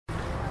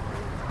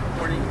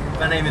morning.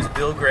 My name is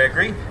Bill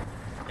Gregory,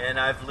 and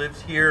I've lived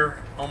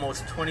here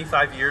almost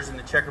 25 years in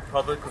the Czech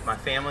Republic with my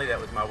family. That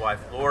was my wife,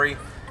 Lori,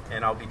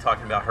 and I'll be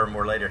talking about her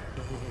more later.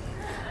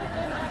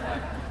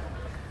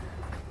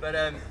 But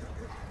I'm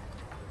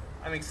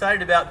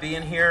excited about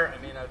being here.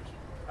 I mean,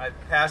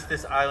 I've passed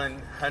this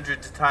island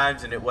hundreds of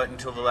times, and it wasn't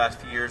until the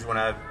last few years when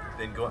I've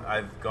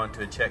gone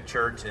to a Czech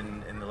church,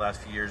 and in the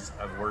last few years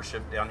I've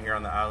worshiped down here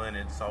on the island.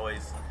 It's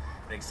always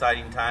an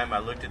exciting time. I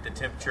looked at the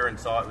temperature and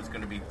saw it was going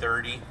to be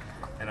 30,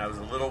 and I was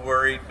a little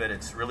worried, but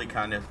it's really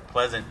kind of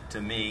pleasant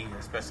to me,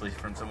 especially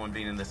from someone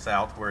being in the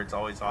South where it's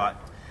always hot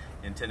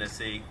in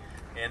Tennessee.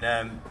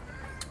 And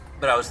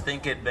but I was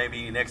thinking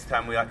maybe next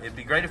time it'd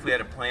be great if we had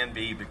a plan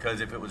B,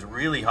 because if it was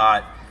really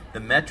hot, the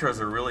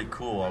metros are really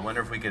cool. I wonder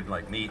if we could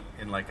meet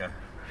in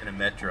a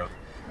metro.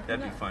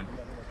 That'd be fun.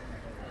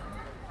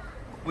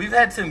 We've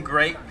had some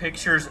great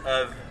pictures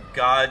of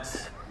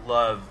God's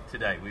love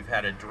today. We've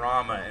had a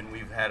drama and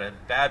we've had a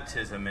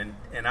baptism,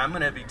 and I'm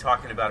going to be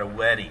talking about a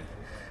wedding.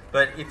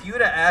 But if you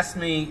would have asked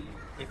me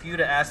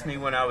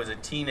when I was a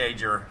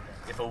teenager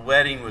if a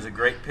wedding was a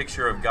great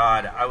picture of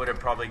God, I would have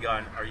probably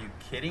gone, "Are you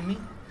kidding me?"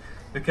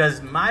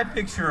 Because my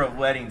picture of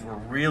weddings were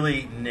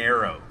really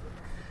narrow.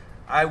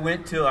 I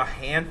went to a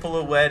handful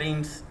of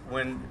weddings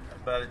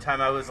by the time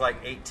I was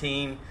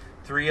 18,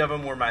 3 of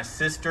them were my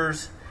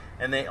sisters,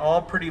 and they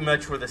all pretty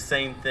much were the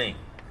same thing.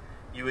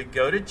 You would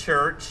go to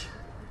church,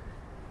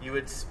 you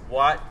would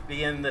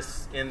be in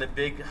the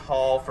big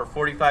hall for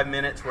 45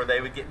 minutes where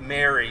they would get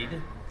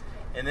married,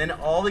 and then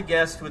all the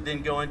guests would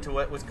then go into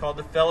what was called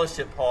the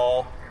fellowship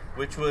hall,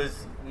 which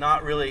was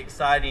not really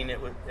exciting.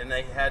 And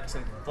they had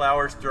some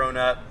flowers thrown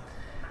up.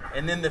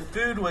 And then the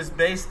food was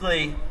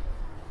basically,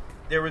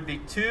 there would be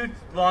 2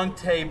 long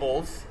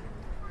tables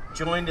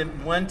joined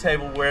in one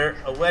table where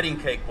a wedding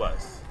cake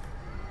was.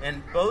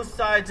 And both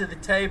sides of the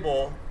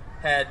table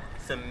had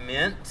some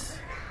mints,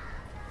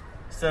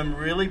 some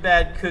really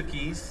bad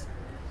cookies,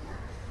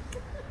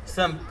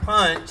 some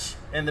punch,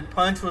 and the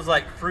punch was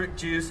like fruit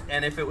juice,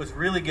 and if it was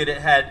really good, it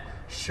had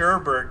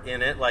sherbet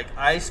in it, like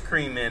ice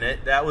cream in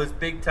it. That was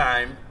big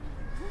time.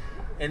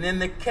 And then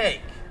the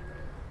cake.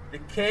 The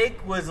cake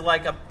was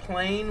like a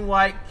plain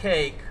white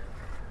cake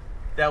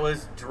that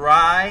was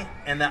dry,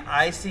 and the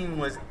icing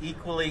was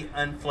equally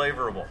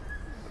unflavorable.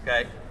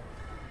 Okay?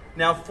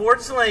 Now,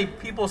 fortunately,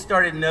 people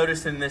started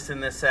noticing this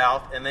in the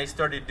South, and they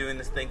started doing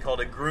this thing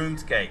called a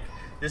groom's cake.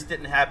 This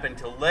didn't happen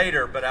till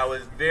later, but I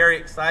was very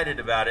excited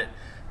about it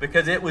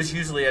because it was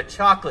usually a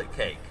chocolate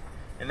cake,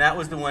 and that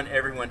was the one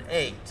everyone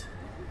ate.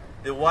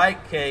 The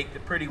white cake, the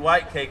pretty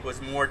white cake,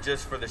 was more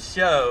just for the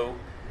show,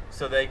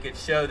 so they could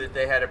show that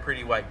they had a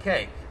pretty white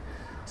cake.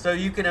 So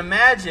you can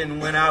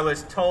imagine when I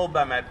was told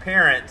by my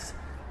parents,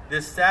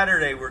 this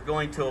Saturday we're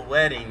going to a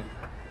wedding,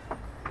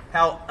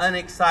 how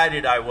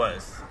unexcited I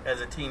was as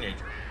a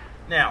teenager.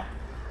 Now,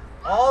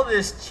 all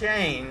this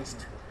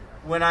changed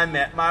when I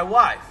met my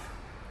wife.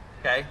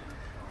 Okay,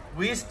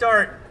 we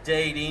start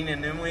dating,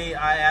 and then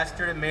I asked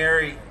her to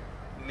marry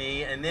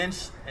me, and then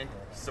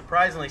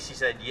surprisingly she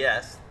said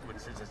yes, which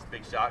is a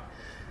big shock.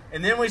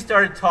 And then we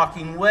started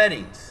talking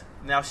weddings.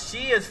 Now,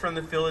 she is from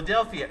the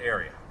Philadelphia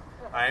area.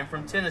 I am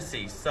from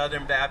Tennessee,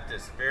 Southern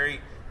Baptist,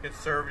 very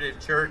conservative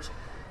church.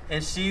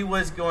 And she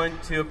was going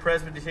to a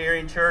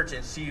Presbyterian church,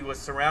 and she was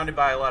surrounded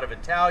by a lot of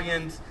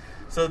Italians.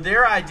 So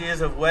their ideas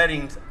of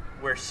weddings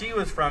where she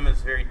was from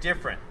is very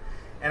different.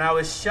 And I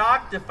was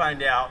shocked to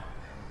find out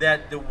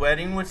that the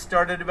wedding would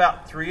start at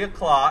about 3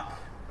 o'clock,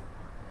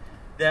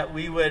 that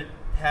we would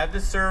have the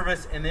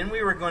service, and then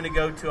we were going to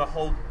go to a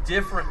whole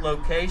different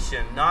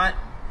location, not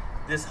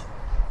this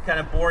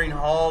kind of boring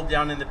hall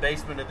down in the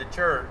basement of the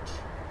church,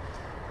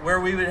 where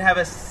we would have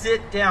a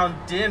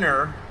sit-down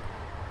dinner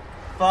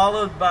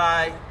followed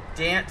by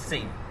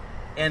dancing,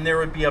 and there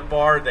would be a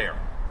bar there.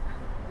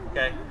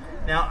 Okay?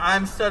 Now,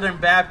 I'm Southern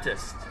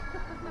Baptist,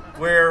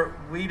 where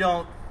we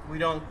don't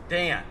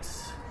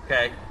dance,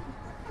 okay?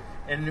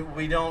 And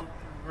we don't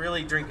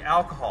really drink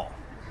alcohol.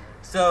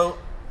 So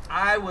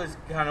I was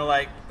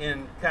I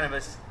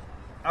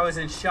was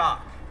in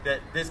shock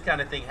that this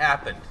kind of thing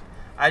happened.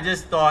 I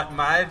just thought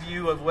my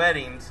view of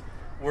weddings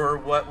were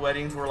what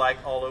weddings were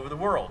like all over the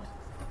world,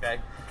 okay?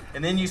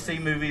 And then you see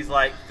movies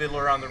like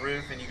Fiddler on the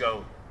Roof, and you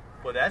go,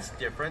 well, that's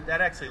different. That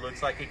actually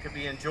looks like it could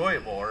be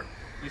enjoyable. Or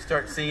you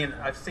start seeing,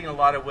 I've seen a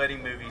lot of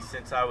wedding movies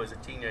since I was a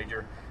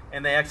teenager,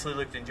 and they actually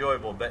looked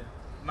enjoyable. But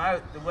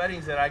the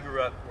weddings that I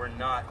grew up were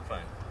not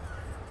fun.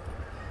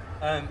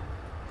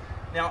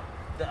 Now,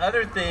 the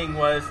other thing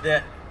was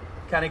that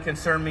kind of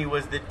concerned me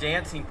was the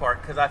dancing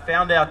part, because I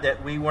found out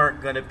that we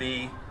weren't going to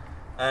be,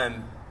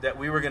 that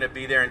we were going to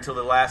be there until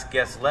the last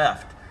guest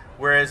left.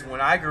 Whereas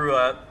when I grew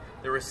up,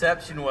 the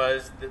reception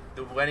was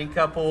the wedding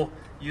couple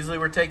usually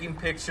were taking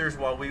pictures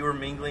while we were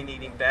mingling,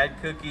 eating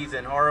bad cookies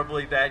and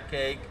horribly bad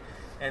cake.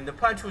 And the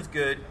punch was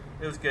good.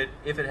 It was good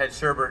if it had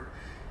sherbet.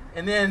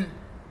 And then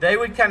they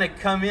would kind of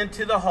come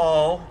into the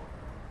hall,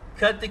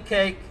 cut the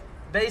cake,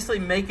 basically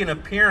make an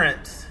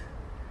appearance,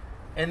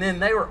 and then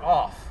they were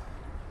off.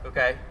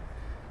 Okay?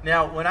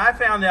 Now, when I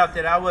found out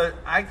that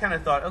I kind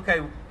of thought,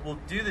 okay, we'll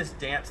do this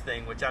dance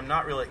thing, which I'm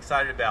not really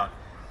excited about.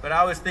 But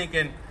I was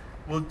thinking,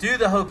 we'll do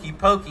the hokey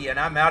pokey, and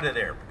I'm out of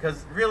there.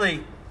 Because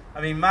really,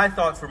 I mean, my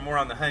thoughts were more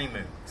on the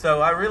honeymoon.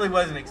 So I really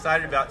wasn't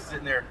excited about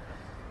sitting there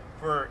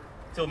for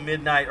till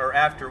midnight or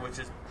after, which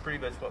is pretty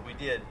much what we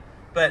did.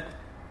 But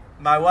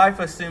my wife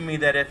assumed me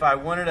that if I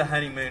wanted a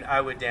honeymoon,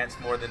 I would dance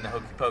more than the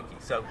hokey pokey.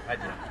 So I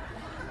did.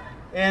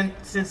 And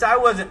since I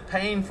wasn't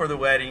paying for the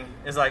wedding,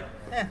 it's like,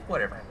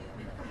 whatever.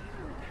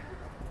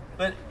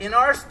 But in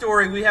our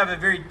story, we have a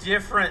very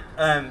different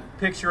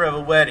picture of a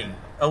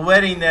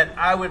wedding that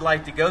I would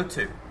like to go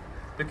to.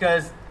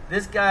 Because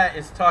this guy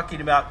is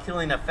talking about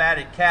killing a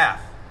fatted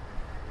calf.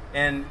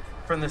 And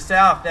from the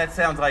South, that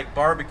sounds like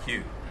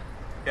barbecue.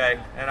 Okay?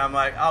 And I'm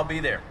like, I'll be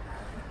there.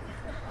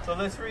 So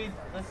let's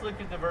look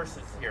at the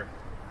verses here.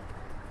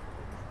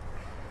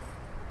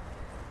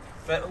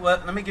 But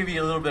let me give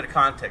you a little bit of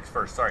context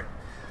first. Sorry.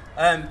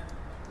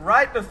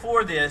 Right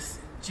before this,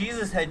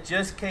 Jesus had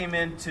just came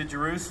into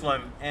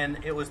Jerusalem, and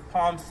it was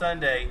Palm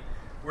Sunday,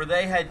 where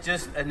they had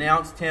just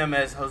announced him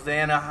as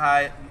Hosanna,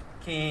 high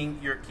King,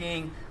 your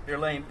King. They're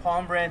laying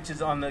palm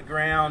branches on the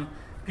ground.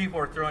 People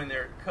are throwing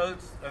their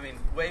coats,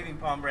 waving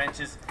palm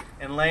branches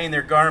and laying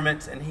their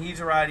garments, and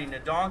he's riding a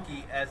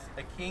donkey as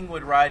a king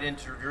would ride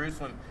into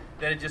Jerusalem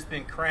that had just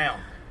been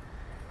crowned.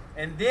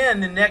 And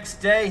then the next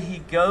day he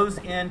goes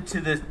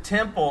into the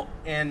temple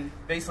and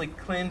basically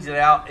cleans it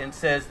out and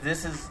says,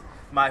 this is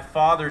my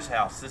Father's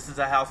house. This is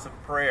a house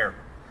of prayer.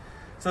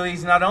 So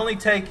he's not only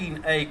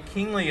taking a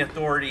kingly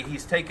authority,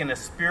 he's taking a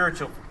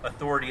spiritual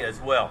authority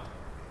as well.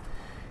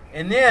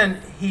 And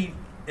then he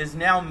is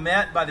now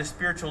met by the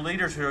spiritual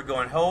leaders who are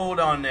going, hold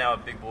on now,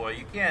 big boy.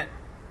 You can't,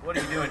 what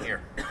are you doing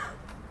here?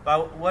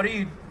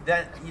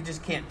 You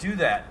just can't do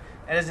that.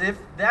 And as if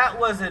that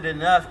wasn't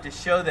enough to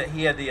show that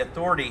he had the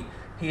authority,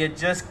 he had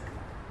just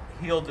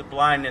healed the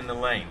blind and the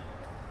lame.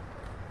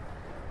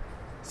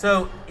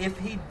 So if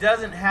he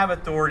doesn't have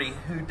authority,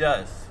 who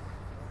does?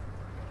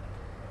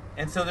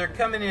 And so they're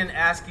coming in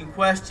asking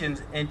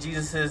questions, and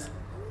Jesus says,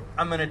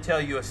 I'm going to tell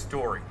you a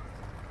story.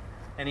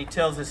 And he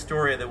tells the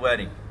story of the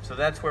wedding. So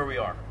that's where we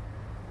are.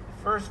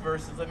 The first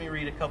verses, let me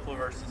read a couple of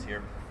verses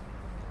here.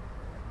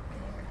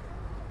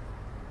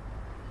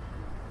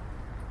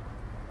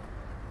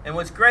 And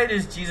what's great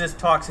is Jesus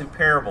talks in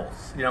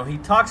parables. He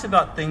talks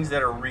about things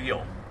that are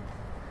real.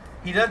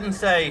 He doesn't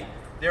say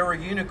there were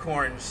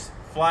unicorns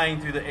flying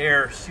through the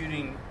air,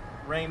 shooting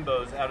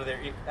rainbows out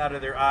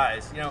of their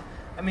eyes.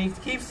 He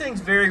keeps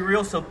things very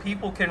real so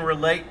people can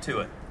relate to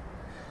it.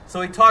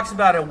 So he talks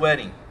about a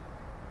wedding.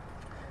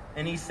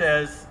 And he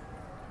says,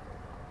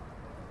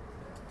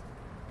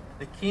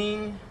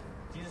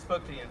 Jesus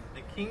spoke to him,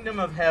 the kingdom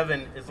of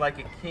heaven is like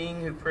a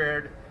king who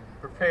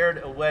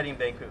prepared a wedding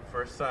banquet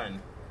for his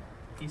son.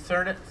 He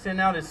sent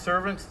out his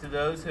servants to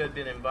those who had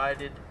been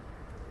invited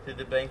to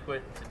the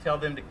banquet to tell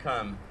them to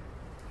come.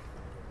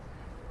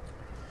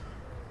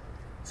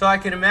 So I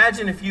can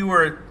imagine if you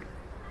were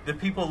the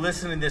people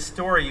listening to this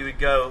story, you would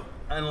go,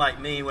 unlike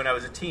me when I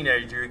was a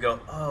teenager, you would go,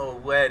 oh,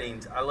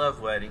 weddings. I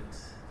love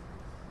weddings.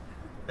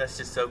 That's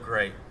just so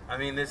great.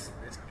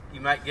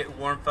 You might get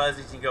warm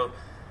fuzzies and go,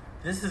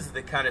 this is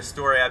the kind of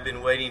story I've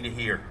been waiting to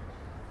hear.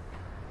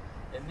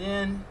 And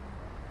then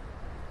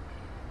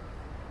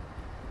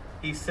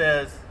he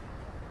says,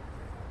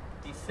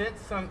 he sent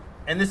some,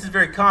 and this is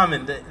very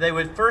common, they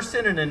would first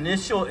send an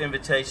initial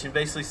invitation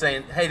basically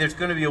saying, hey, there's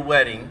going to be a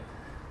wedding,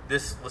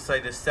 let's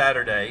say this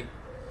Saturday,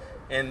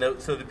 and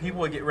so the people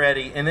would get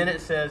ready, and then it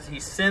says he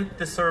sent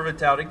the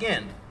servants out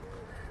again,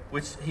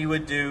 which he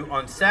would do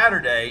on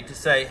Saturday to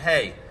say,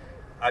 hey,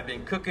 I've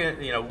been cooking,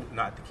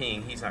 not the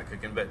king, he's not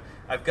cooking, but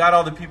I've got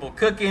all the people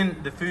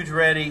cooking, the food's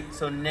ready,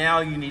 so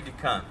now you need to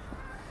come.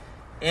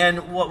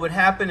 And what would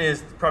happen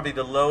is probably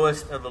the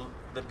lowest of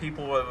the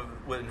people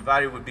who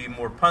invited would be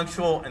more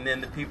punctual, and then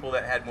the people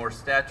that had more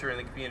stature in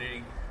the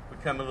community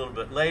would come a little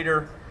bit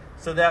later.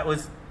 So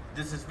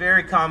this is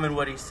very common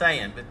what he's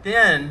saying. But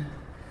then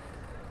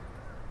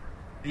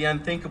the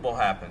unthinkable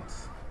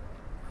happens.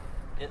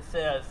 It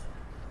says,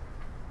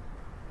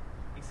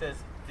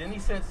 then he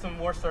sent some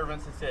more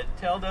servants and said,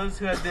 tell those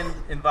who have been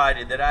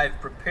invited that I have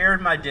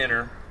prepared my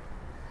dinner.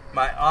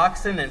 My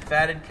oxen and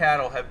fatted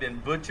cattle have been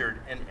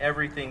butchered, and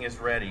everything is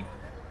ready.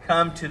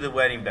 Come to the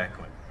wedding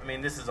banquet.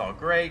 This is all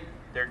great.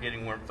 They're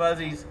getting warm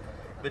fuzzies.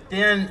 But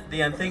then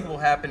the unthinkable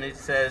happened. It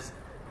says,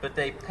 but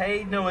they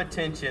paid no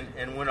attention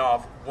and went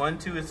off, one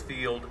to his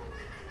field,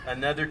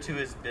 another to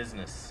his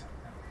business.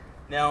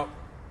 Now,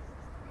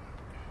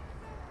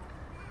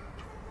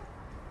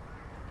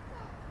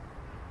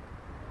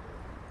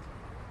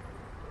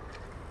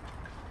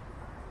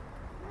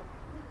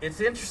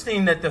 it's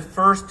interesting that the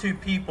first two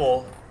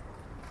people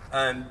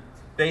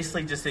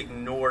basically just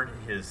ignored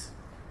his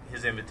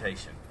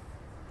invitation.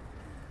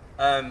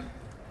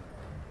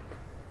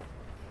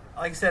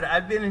 Like I said,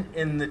 I've been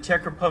in the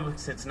Czech Republic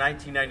since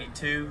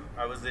 1992.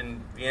 I was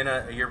in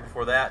Vienna a year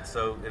before that,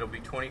 so it'll be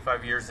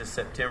 25 years this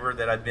September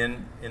that I've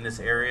been in this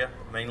area,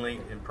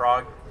 mainly in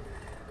Prague.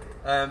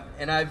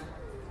 And I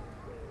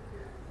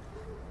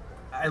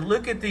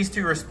look at these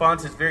two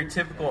responses very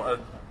typical of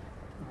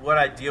what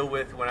I deal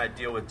with when I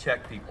deal with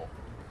Czech people.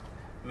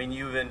 I mean,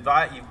 you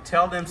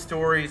tell them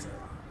stories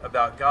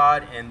about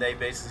God, and they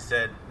basically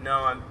said,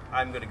 "No,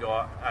 I'm going to go.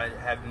 I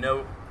have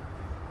no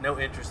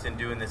interest in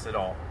doing this at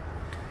all,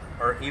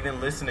 or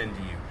even listening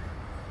to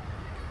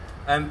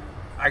you."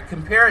 I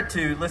compare it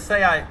to, let's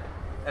say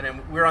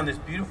we're on this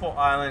beautiful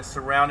island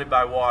surrounded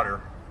by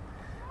water.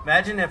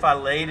 Imagine if I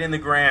laid in the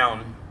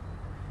ground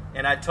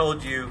and I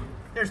told you,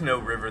 "There's no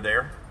river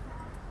there.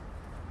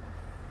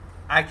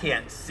 I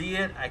can't see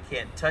it, I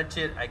can't touch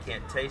it, I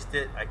can't taste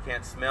it, I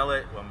can't smell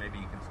it." Well, maybe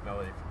you can smell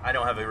it. I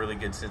don't have a really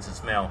good sense of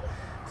smell.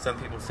 Some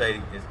people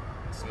say it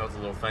smells a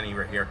little funny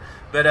right here.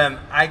 But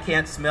I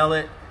can't smell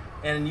it.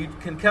 And you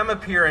can come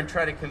up here and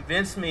try to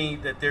convince me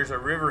that there's a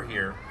river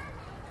here.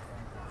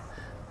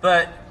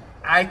 But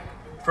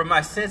from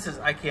my senses,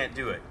 I can't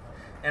do it.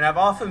 And I've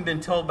often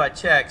been told by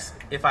Czechs,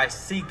 if I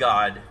see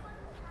God,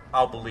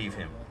 I'll believe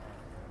him.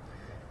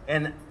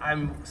 And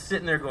I'm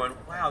sitting there going,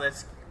 wow,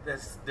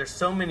 there's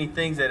so many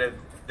things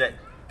that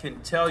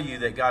can tell you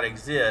that God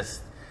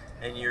exists,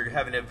 and you're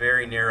having a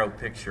very narrow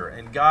picture.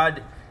 And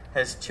God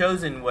has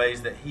chosen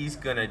ways that he's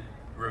going to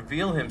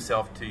reveal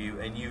himself to you,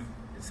 and it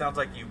sounds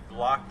like you've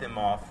blocked them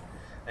off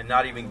and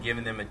not even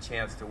given them a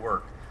chance to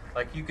work.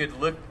 Like you could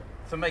look,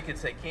 somebody could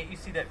say, "Can't you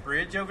see that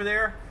bridge over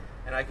there?"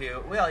 And I could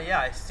go, "Well, yeah,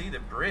 I see the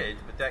bridge,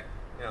 but that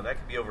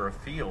could be over a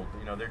field.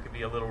 There could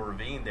be a little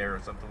ravine there or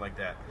something like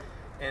that."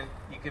 And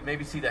you could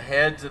maybe see the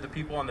heads of the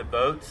people on the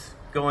boats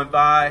going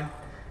by.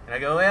 And I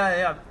go,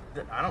 yeah,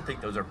 I don't think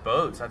those are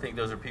boats. I think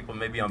those are people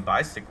maybe on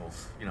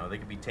bicycles. They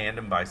could be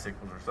tandem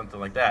bicycles or something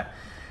like that.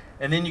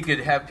 And then you could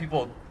have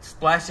people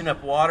splashing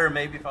up water.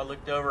 Maybe if I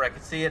looked over, I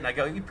could see it. And I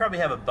go, you probably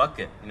have a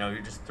bucket.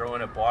 You're just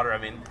throwing up water. I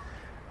mean,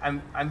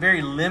 I'm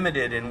very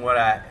limited in what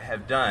I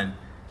have done,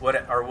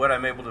 what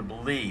I'm able to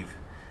believe.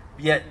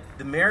 Yet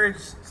the marriage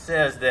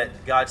says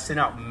that God sent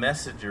out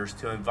messengers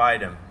to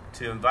invite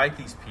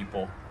these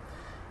people.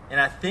 And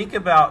I think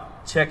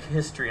about Czech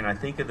history, and I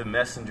think of the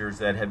messengers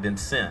that have been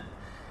sent.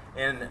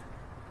 And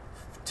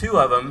two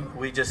of them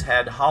we just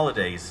had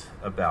holidays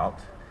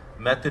about,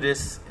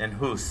 Methodist and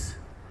Hus.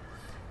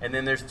 And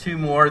then there's two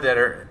more that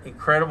are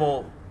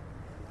incredible.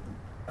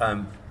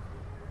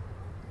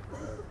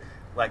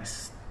 Like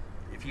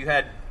if you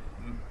had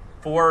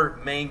four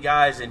main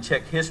guys in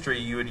Czech history,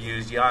 you would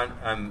use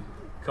Jan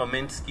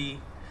Komenský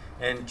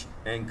and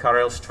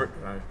Charles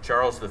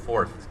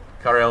IV.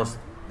 Karel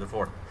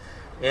IV.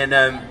 And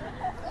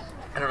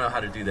I don't know how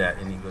to do that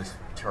in English.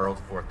 Charles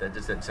IV. That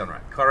just doesn't sound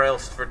right. Karel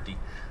IV.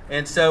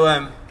 And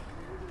so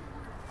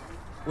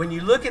when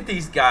you look at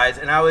these guys,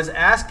 and I was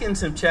asking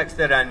some Czechs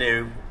that I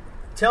knew,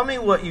 tell me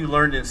what you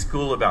learned in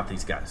school about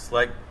these guys,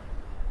 like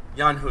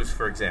Jan Hus,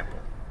 for example.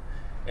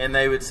 And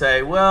they would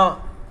say,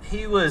 well,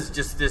 he was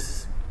just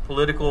this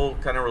political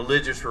kind of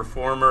religious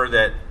reformer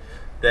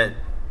that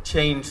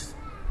changed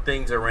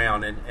things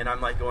around. And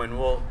I'm like going,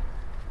 well,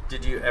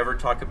 did you ever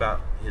talk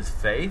about his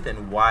faith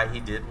and why he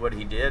did what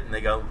he did? And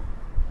they go,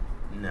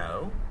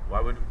 no.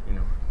 Why would,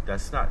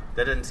 that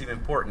doesn't seem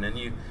important. And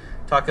you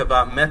talk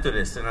about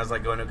Methodists, and I was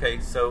like going, okay,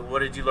 so what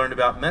did you learn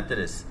about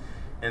Methodists?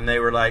 And they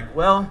were like,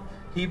 well,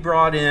 he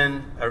brought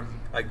in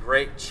a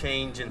great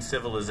change in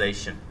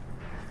civilization.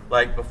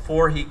 Like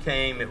before he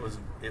came, it was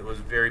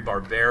very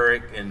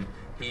barbaric, and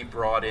he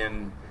brought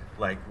in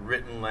like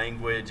written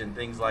language and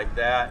things like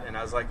that. And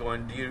I was like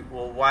going,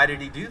 why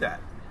did he do that?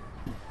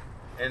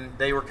 And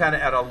they were kind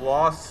of at a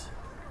loss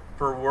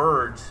for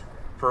words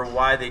for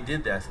why they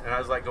did this. And I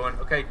was like going,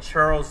 okay,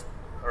 Karel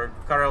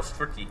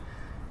IV.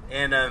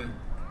 And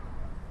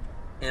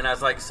I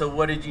was like, so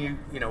what do you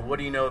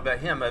know about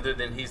him other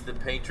than he's the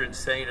patron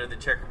saint of the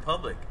Czech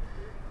Republic?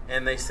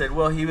 And they said,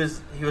 well, he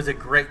was a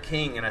great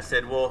king. And I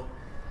said, well,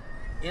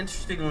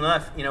 interesting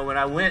enough, when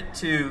I went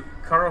to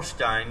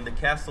Karlstein, the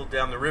castle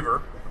down the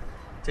river,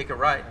 take a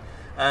right,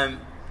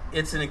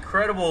 it's an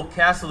incredible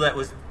castle that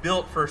was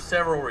built for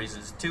several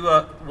reasons.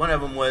 One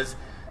of them was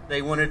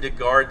they wanted to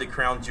guard the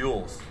crown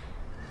jewels.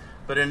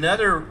 But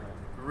another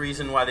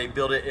reason why they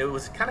built it, it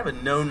was kind of a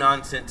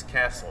no-nonsense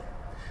castle.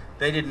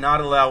 They did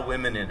not allow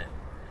women in it.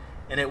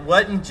 And it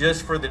wasn't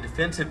just for the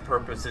defensive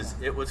purposes.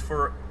 It was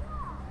for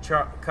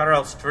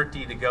Karel IV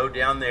to go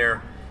down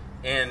there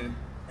and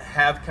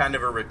have kind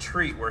of a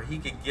retreat where he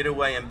could get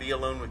away and be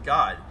alone with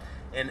God.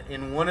 And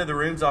in one of the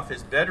rooms off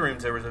his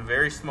bedrooms, there was a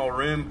very small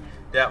room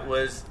that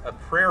was a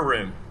prayer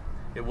room.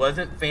 It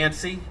wasn't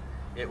fancy.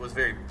 It was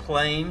very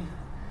plain.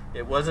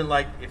 It wasn't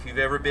like, if you've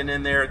ever been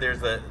in there,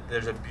 there's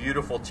a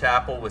beautiful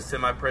chapel with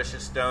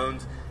semi-precious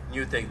stones. And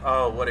you would think,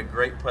 oh, what a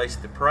great place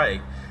to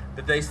pray.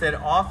 But they said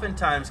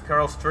oftentimes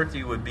Karel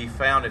IV would be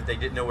found, if they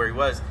didn't know where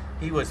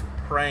he was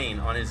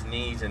praying on his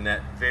knees in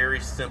that very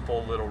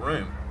simple little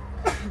room.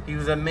 He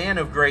was a man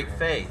of great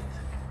faith.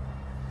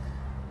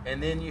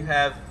 And then you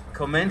have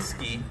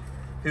Komenský,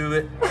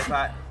 who,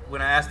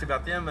 when I asked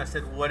about them, I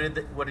said, what did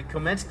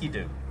Komenský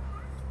do?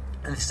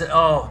 And they said,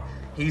 oh,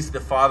 he's the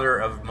father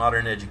of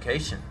modern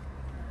education.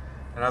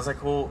 And I was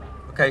like, well,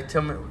 okay,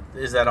 tell me,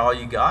 is that all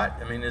you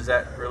got? I mean, is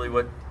that really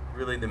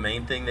the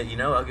main thing that you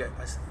know?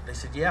 They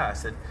said, yeah. I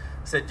said,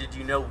 I said, did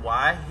you know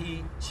why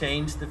he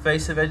changed the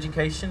face of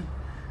education?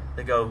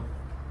 They go,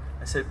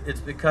 I said, it's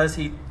because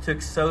he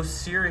took so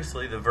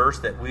seriously the verse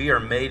that we are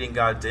made in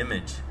God's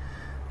image,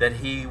 that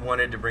he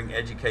wanted to bring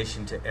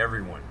education to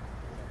everyone.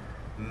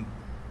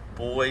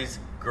 Boys,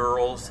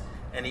 girls,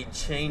 and he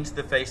changed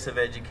the face of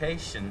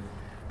education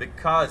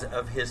because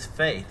of his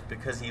faith,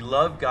 because he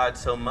loved God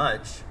so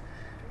much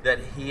that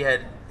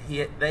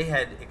they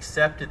had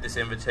accepted this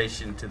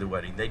invitation to the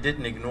wedding. They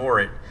didn't ignore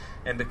it.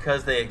 And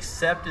because they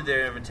accepted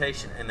their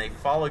invitation and they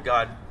followed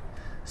God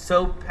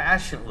so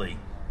passionately,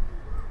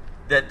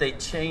 that they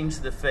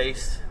changed the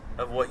face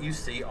of what you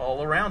see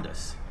all around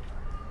us.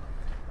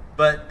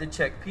 But the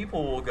Czech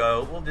people will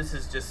go, well, this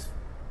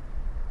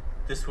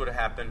would have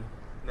happened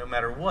no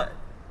matter what.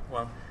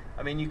 Well,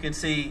 I mean, you can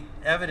see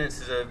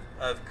evidences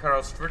of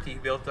Karl Štvrtý. He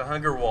built the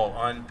hunger wall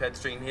on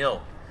Petřín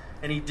Hill.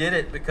 And he did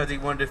it because he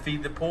wanted to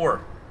feed the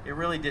poor. It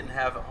really didn't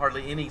have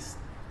hardly any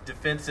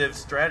defensive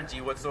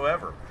strategy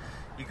whatsoever.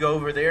 You go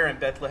over there in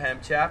Bethlehem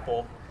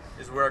Chapel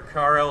is where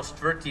Karel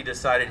Štvrtý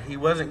decided he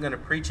wasn't going to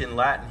preach in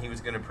Latin, he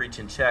was going to preach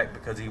in Czech,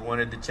 because he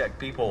wanted the Czech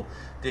people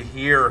to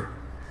hear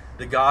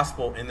the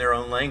gospel in their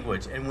own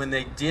language. And when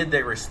they did,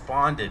 they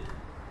responded.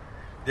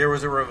 There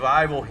was a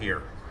revival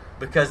here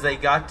because they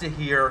got to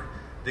hear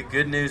the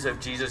good news of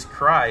Jesus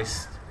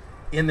Christ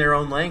in their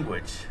own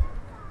language.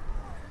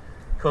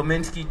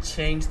 Kominsky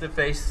changed the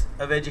face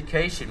of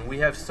education. We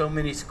have so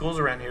many schools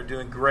around here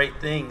doing great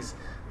things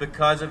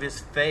because of his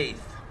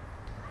faith,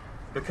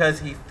 because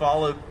he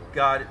followed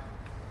God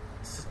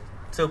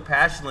so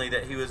passionately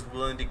that he was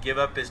willing to give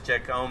up his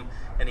Czech home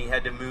and he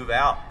had to move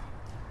out.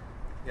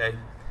 Okay?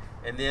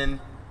 And then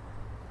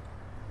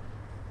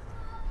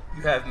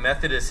you have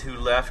Methodists who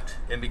left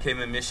and became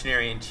a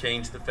missionary and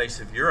changed the face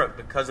of Europe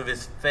because of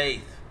his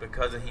faith,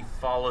 because he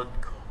followed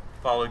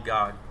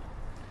God.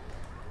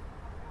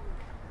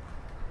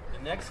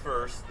 The next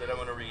verse that I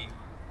want to read,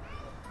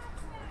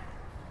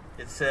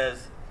 it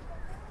says,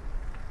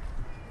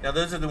 now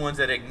those are the ones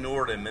that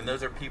ignored him, and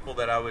those are people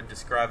that I would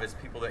describe as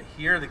people that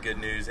hear the good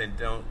news and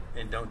don't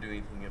do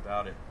anything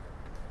about it.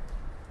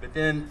 But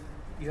then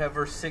you have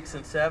verse 6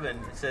 and 7.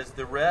 It says,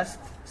 the rest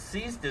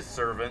seized his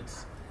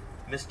servants,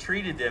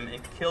 mistreated them,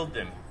 and killed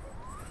them.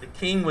 The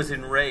king was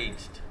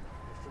enraged.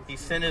 He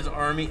sent his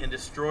army and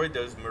destroyed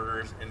those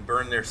murderers and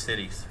burned their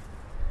cities.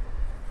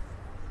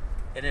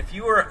 And if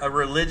you were a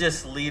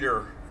religious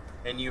leader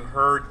and you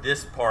heard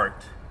this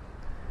part,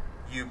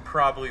 you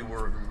probably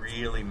were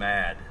really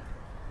mad.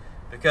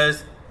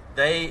 Because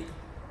the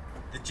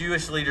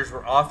Jewish leaders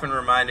were often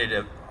reminded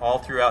of all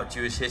throughout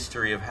Jewish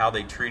history of how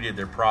they treated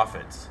their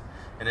prophets,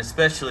 and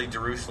especially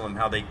Jerusalem,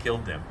 how they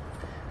killed them.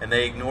 And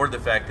they ignored the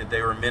fact that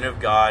they were men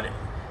of God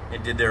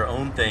and did their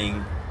own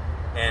thing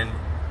and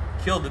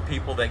killed the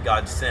people that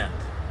God sent.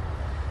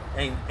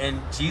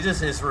 And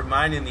Jesus is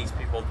reminding these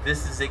people,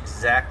 this is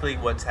exactly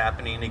what's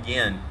happening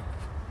again.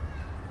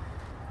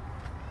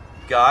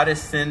 God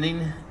is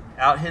sending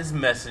out his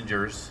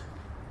messengers,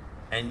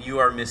 and you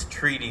are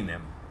mistreating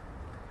them.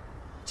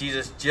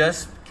 Jesus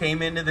just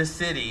came into the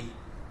city,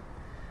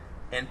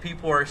 and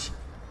people are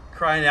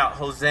crying out,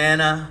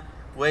 Hosanna,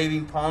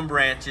 waving palm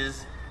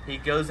branches. He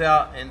goes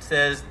out and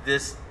says,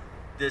 this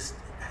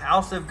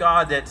house of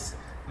God that's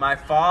my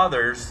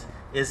Father's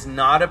is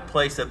not a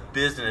place of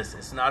business.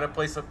 It's not a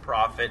place of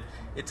profit.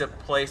 It's a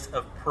place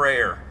of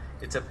prayer.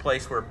 It's a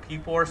place where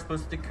people are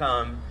supposed to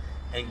come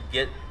and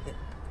get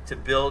to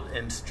build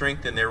and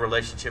strengthen their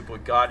relationship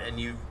with God, and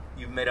you've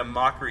made a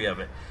mockery of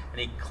it.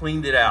 And he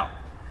cleaned it out.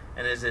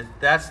 And as if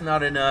that's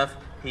not enough,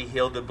 he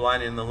healed the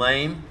blind and the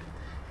lame.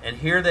 And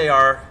here they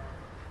are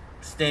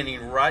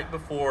standing right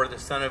before the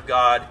Son of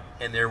God,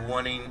 and they're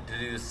wanting to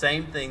do the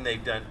same thing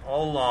they've done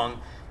all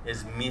along,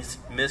 is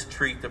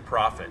mistreat the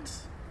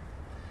prophets.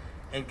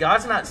 And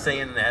God's not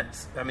saying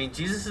that. I mean,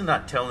 Jesus is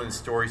not telling the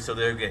story so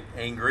they'll get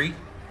angry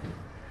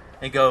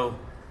and go,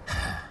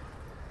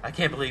 I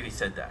can't believe he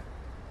said that.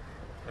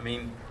 I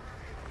mean,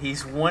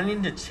 he's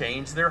wanting to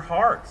change their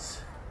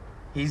hearts.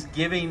 He's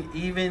giving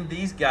even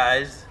these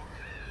guys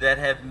that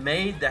have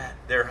made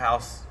their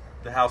house,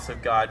 the house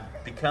of God,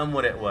 become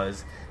what it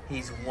was.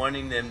 He's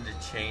wanting them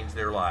to change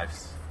their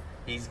lives.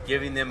 He's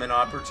giving them an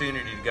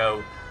opportunity to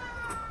go,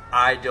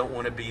 I don't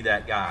want to be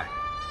that guy.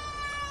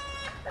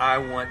 I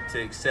want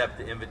to accept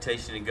the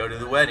invitation and go to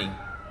the wedding.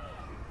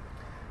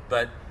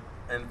 But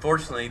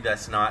unfortunately,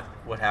 that's not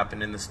what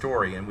happened in the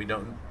story. And we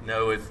don't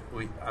know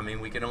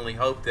we can only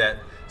hope that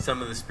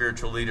some of the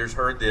spiritual leaders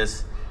heard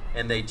this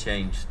and they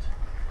changed.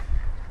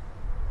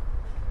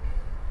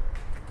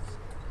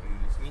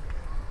 Excuse me.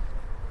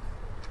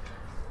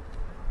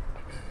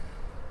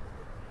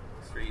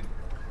 Let's read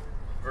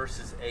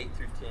verses 8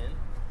 through 10.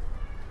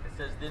 It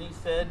says,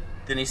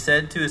 Then he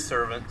said to his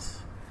servants,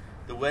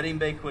 the wedding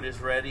banquet is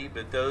ready,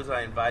 but those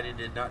I invited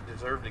did not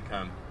deserve to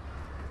come.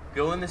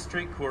 Go in the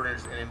street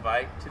corners and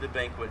invite to the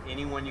banquet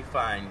anyone you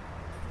find.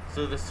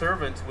 So the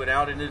servants went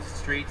out into the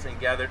streets and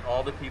gathered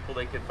all the people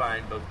they could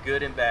find, both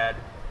good and bad,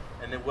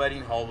 and the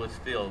wedding hall was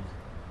filled.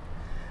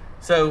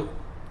 So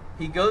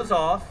he goes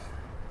off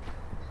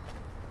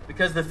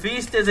Because the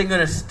feast isn't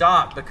going to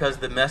stop because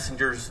the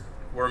messengers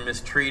were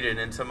mistreated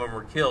and some of them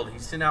were killed. He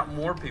sent out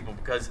more people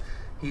because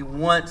he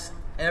wants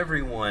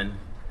everyone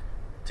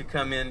to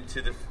come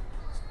into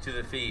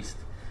the feast.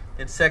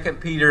 In 2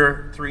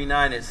 Peter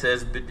 3:9 it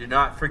says, "But do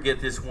not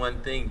forget this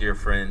one thing, dear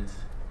friends.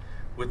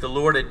 With the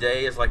Lord a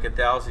day is like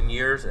 1,000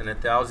 years, and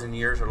 1,000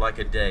 years are like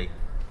a day.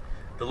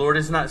 The Lord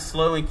is not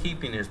slow in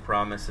keeping his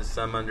promise, as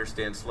some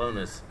understand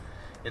slowness.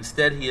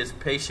 Instead, he is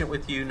patient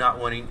with you, not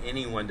wanting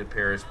anyone to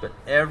perish, but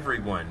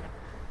everyone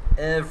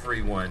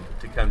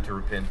to come to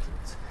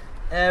repentance.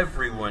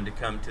 Everyone to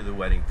come to the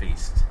wedding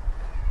feast."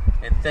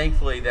 And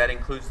thankfully, that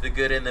includes the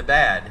good and the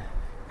bad.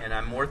 And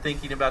I'm more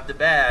thinking about the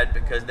bad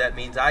because that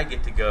means I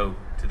get to go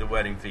to the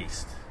wedding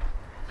feast.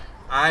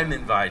 I'm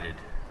invited.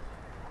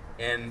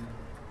 And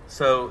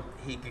so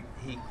he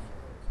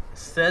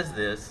says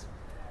this,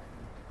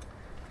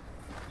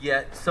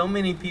 yet so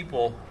many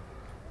people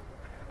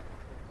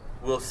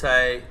will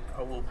say,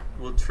 or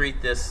will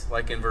treat this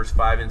like in verse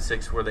 5 and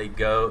 6 where they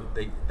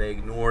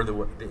ignore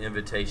the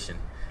invitation.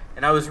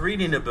 And I was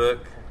reading a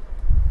book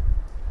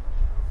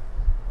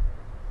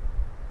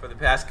for the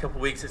past couple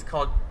weeks. It's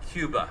called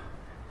Cuba.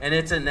 And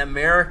it's an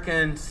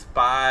American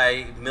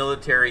spy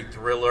military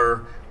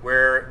thriller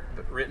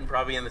written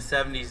probably in the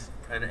 70s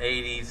and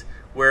 80s,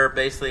 where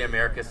basically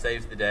America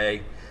saves the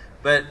day.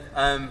 But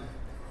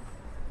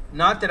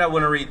not that I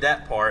want to read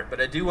that part,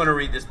 but I do want to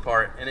read this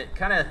part. And it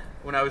kind of,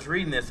 when I was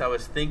reading this, I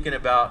was thinking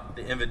about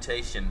the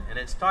invitation. And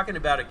it's talking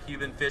about a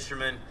Cuban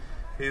fisherman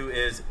who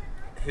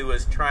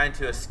was trying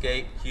to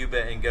escape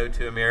Cuba and go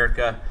to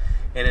America,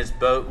 and his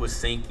boat was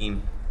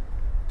sinking.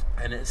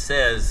 And it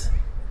says,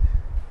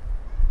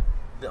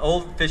 "The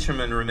old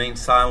fisherman remained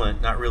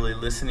silent, not really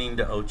listening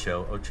to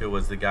Ocho." Ocho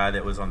was the guy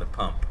that was on the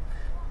pump,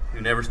 who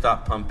never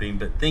stopped pumping,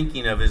 but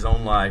thinking of his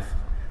own life,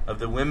 of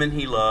the women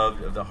he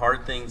loved, of the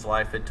hard things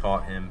life had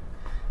taught him.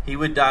 He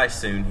would die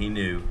soon, he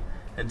knew,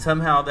 and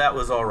somehow that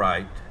was all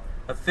right,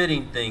 a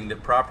fitting thing, the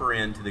proper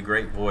end to the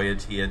great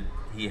voyage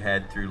he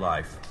had through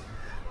life.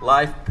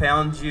 Life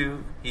pounds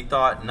you, he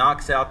thought,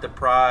 knocks out the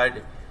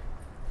pride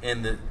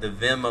and the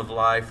vim of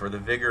life, or the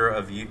vigor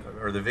of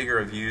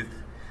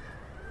youth.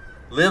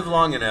 Live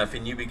long enough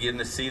and you begin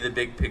to see the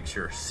big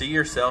picture. See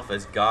yourself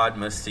as God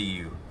must see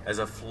you, as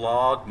a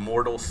flawed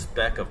mortal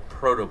speck of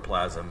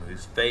protoplasm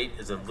whose fate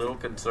is of little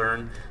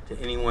concern to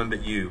anyone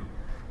but you.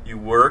 You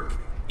work,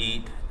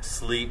 eat,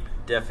 sleep,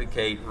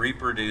 defecate,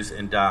 reproduce,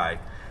 and die,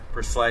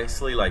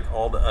 precisely like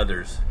all the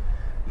others.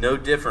 No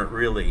different,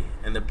 really,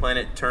 and the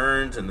planet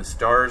turns and the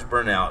stars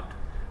burn out,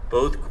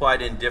 both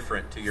quite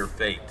indifferent to your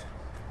fate.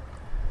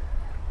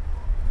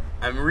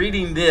 I'm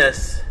reading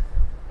this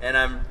and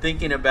I'm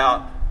thinking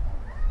about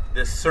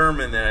this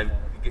sermon that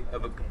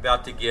I'm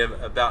about to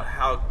give about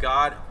how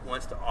God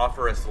wants to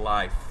offer us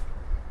life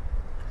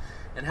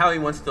and how he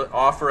wants to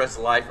offer us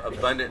life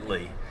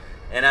abundantly.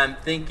 And I'm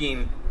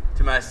thinking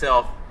to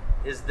myself,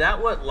 is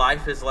that what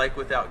life is like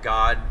without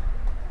God?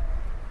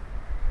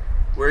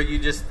 Where you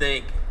just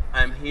think,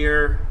 I'm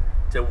here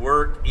to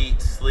work,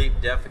 eat,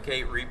 sleep,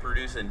 defecate,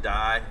 reproduce, and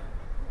die.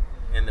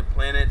 And the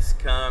planets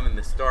come and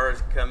the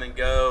stars come and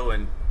go,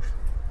 and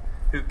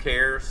who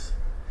cares?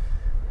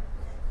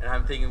 And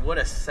I'm thinking, what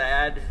a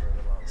sad,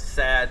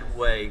 sad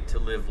way to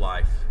live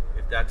life,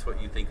 if that's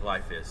what you think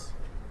life is.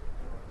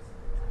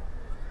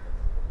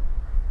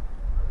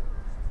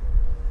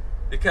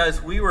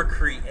 Because we were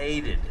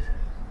created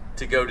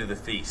to go to the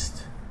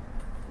feast.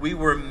 We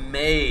were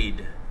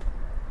made,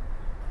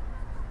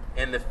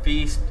 and the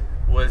feast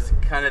was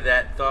kind of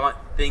that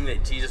thing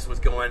that Jesus was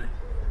going,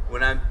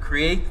 when I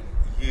create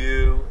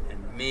you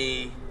and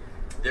me,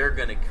 they're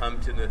going to come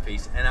to the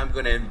feast, and I'm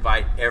going to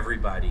invite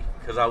everybody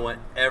because I want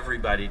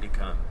everybody to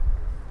come.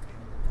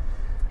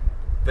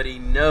 But he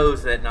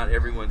knows that not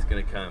everyone's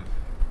going to come.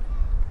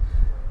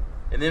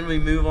 And then we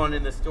move on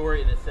in the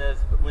story, and it says,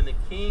 but when the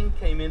king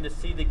came in to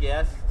see the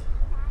guest,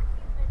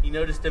 he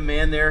noticed a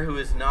man there who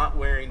was not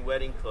wearing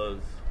wedding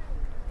clothes.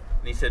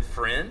 And he said,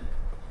 friend,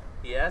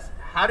 he asked,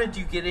 how did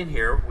you get in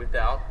here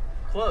without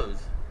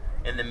clothes?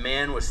 And the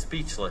man was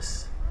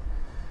speechless.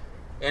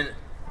 And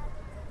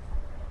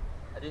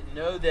I didn't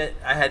know that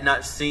I had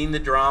not seen the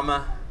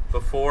drama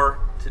before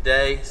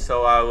today,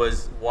 so I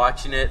was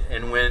watching it,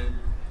 and when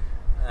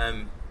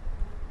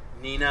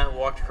Nina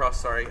walked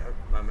across,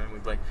 my memory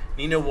blanked.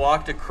 Nina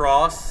walked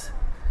across,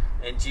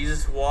 and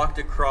Jesus walked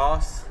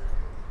across,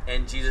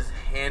 and Jesus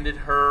handed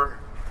her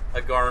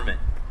a garment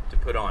to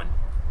put on.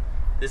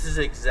 This is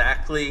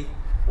exactly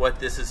what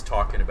this is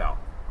talking about.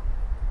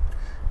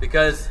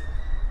 Because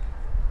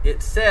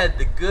it said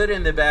the good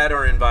and the bad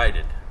are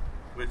invited,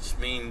 which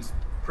means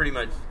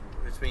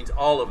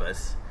all of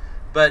us.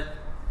 But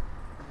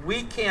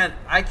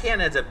I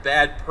can't as a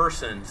bad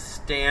person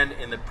stand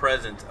in the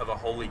presence of a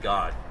holy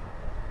God.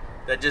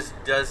 That just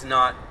does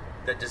not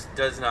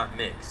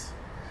mix.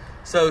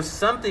 So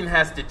something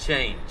has to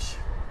change.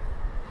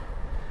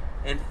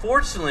 And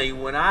fortunately,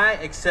 when I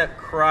accept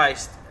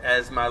Christ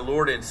as my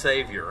Lord and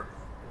Savior,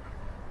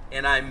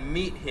 and I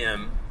meet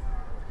him,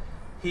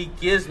 he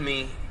gives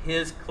me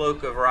his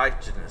cloak of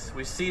righteousness.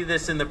 We see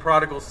this in the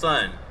prodigal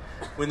son.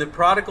 When the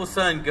prodigal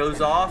son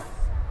goes off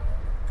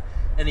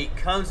and he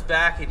comes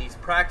back and he's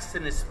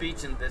practicing his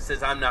speech and that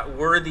says, I'm not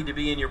worthy to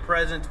be in your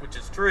presence, which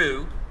is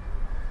true.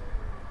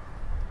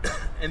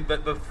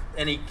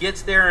 And he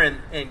gets there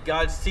and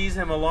God sees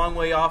him a long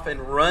way off and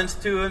runs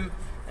to him,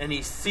 and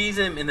he sees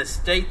him in the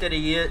state that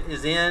he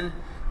is in,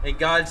 and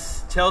God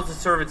tells the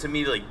servants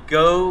immediately,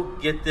 go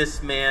get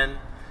this man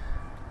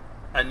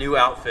a new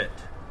outfit.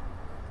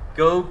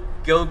 Go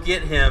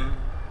get him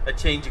a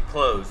change of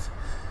clothes.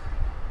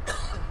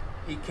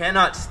 He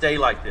cannot stay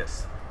like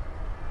this.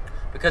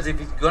 Because if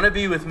he's going to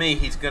be with me,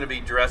 he's going to be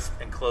dressed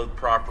and clothed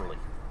properly.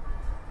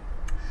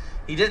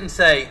 He didn't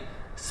say,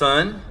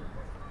 son,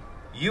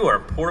 you are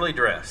poorly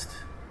dressed.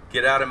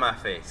 Get out of my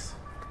face.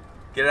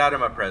 Get out of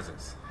my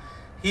presence.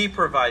 He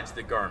provides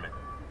the garment.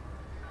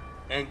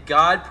 And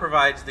God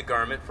provides the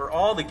garment for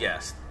all the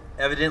guests.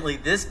 Evidently,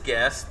 this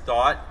guest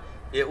thought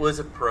it was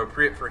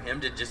appropriate for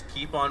him to just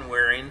keep on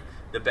wearing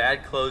the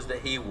bad clothes that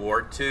he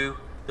wore to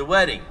the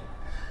wedding.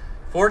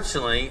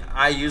 Fortunately,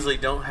 I usually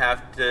don't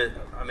have to,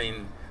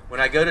 when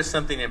I go to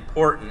something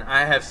important,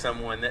 I have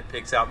someone that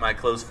picks out my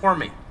clothes for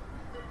me.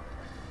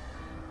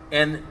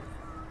 And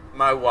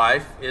my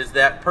wife is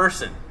that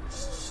person.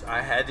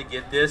 I had to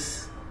get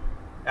this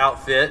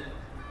outfit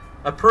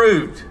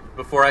approved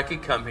before I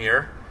could come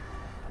here.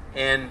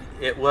 And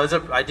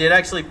I did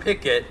actually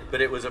pick it, but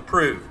it was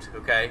approved,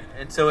 okay?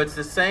 And so it's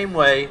the same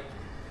way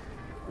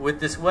with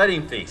this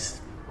wedding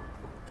feast.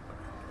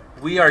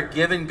 We are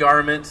given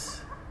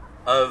garments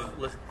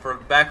for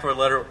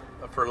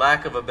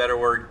lack of a better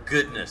word,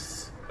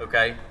 goodness,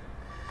 okay?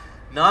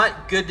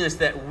 Not goodness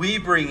that we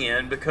bring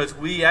in because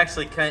we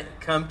actually can't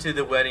come to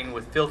the wedding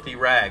with filthy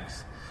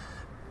rags.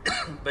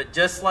 But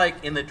just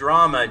like in the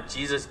drama,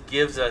 Jesus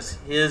gives us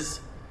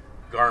his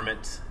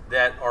garments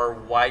that are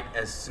white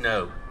as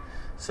snow.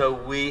 So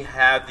we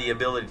have the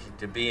ability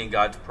to be in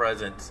God's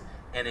presence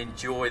and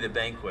enjoy the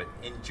banquet,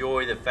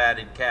 enjoy the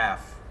fatted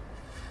calf.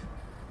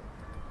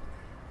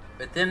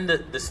 But then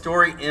the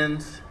story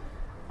ends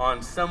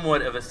on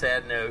somewhat of a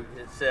sad note.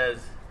 It says,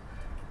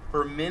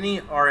 for many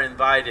are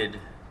invited,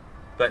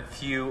 but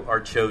few are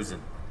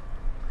chosen.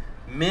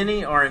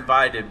 Many are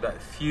invited,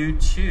 but few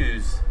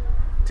choose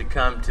to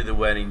come to the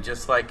wedding,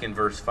 just like in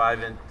verse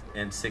 5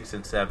 and 6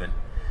 and 7.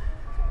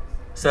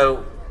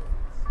 So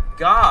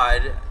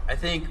God, I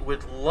think,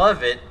 would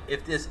love it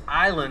if this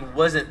island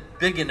wasn't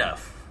big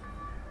enough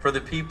for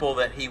the people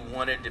that he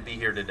wanted to be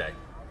here today.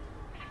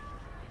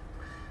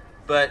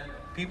 But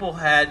people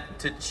had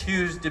to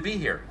choose to be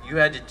here. You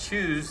had to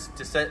choose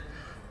to set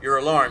your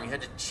alarm. You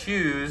had to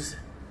choose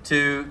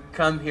to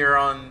come here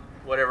on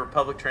whatever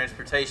public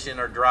transportation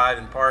or drive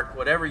and park,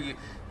 whatever you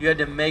had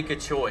to make a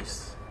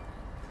choice.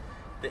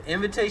 The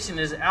invitation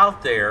is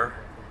out there,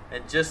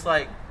 and just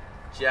like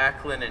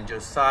Jacqueline and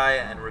Josiah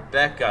and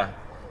Rebecca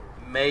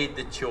made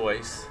the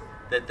choice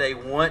that they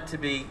want to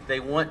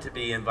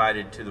be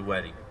invited to the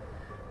wedding.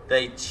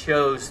 They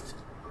chose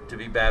to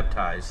be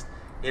baptized.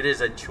 It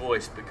is a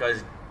choice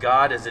because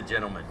God is a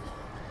gentleman,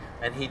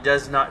 and he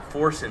does not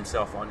force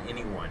himself on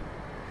anyone.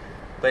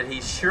 But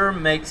he sure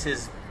makes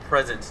his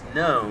presence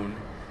known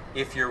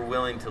if you're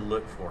willing to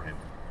look for him.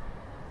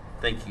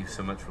 Thank you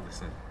so much for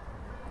listening.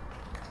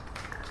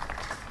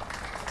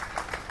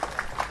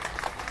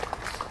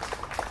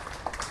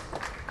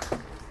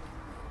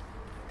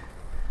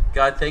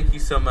 God, thank you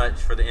so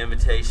much for the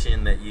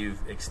invitation that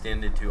you've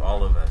extended to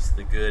all of us,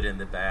 the good and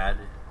the bad,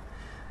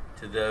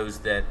 to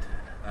those that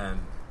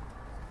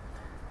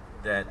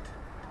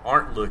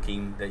aren't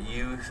looking, that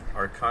you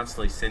are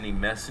constantly sending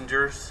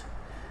messengers,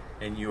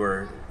 and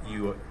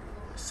you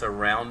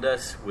surround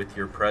us with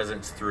your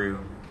presence through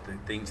the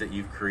things that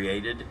you've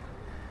created,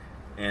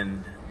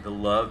 and the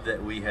love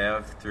that we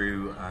have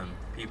through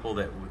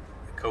people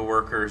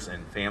co-workers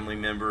and family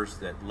members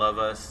that love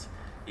us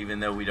even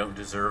though we don't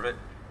deserve it.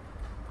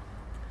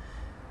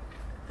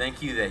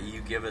 Thank you that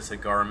you give us a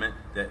garment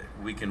that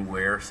we can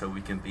wear so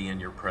we can be in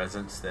your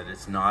presence, that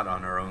it's not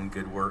on our own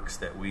good works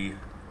that we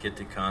get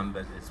to come,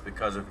 but it's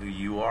because of who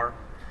you are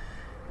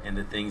and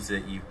the things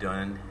that you've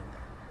done,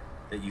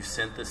 that you've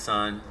sent the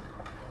Son,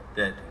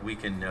 that we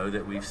can know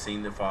that we've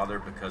seen the Father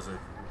because of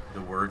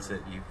the words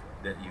that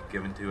you've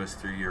given to us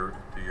through your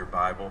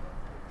Bible.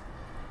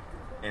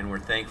 And we're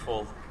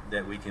thankful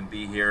that we can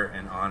be here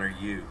and honor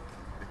you,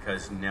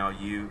 because now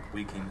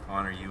we can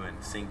honor you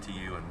and sing to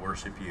you and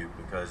worship you,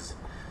 because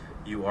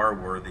you are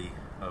worthy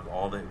of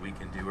all that we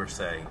can do or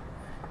say,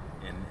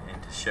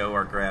 and to show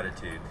our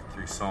gratitude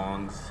through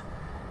songs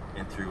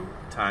and through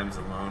times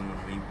alone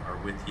when we are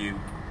with you,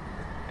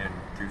 and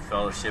through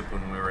fellowship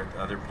when we're with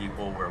other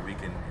people, where we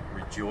can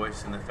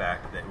rejoice in the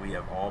fact that we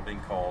have all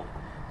been called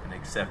and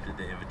accepted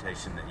the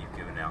invitation that you've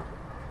given out.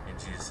 In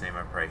Jesus' name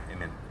I pray,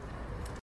 amen.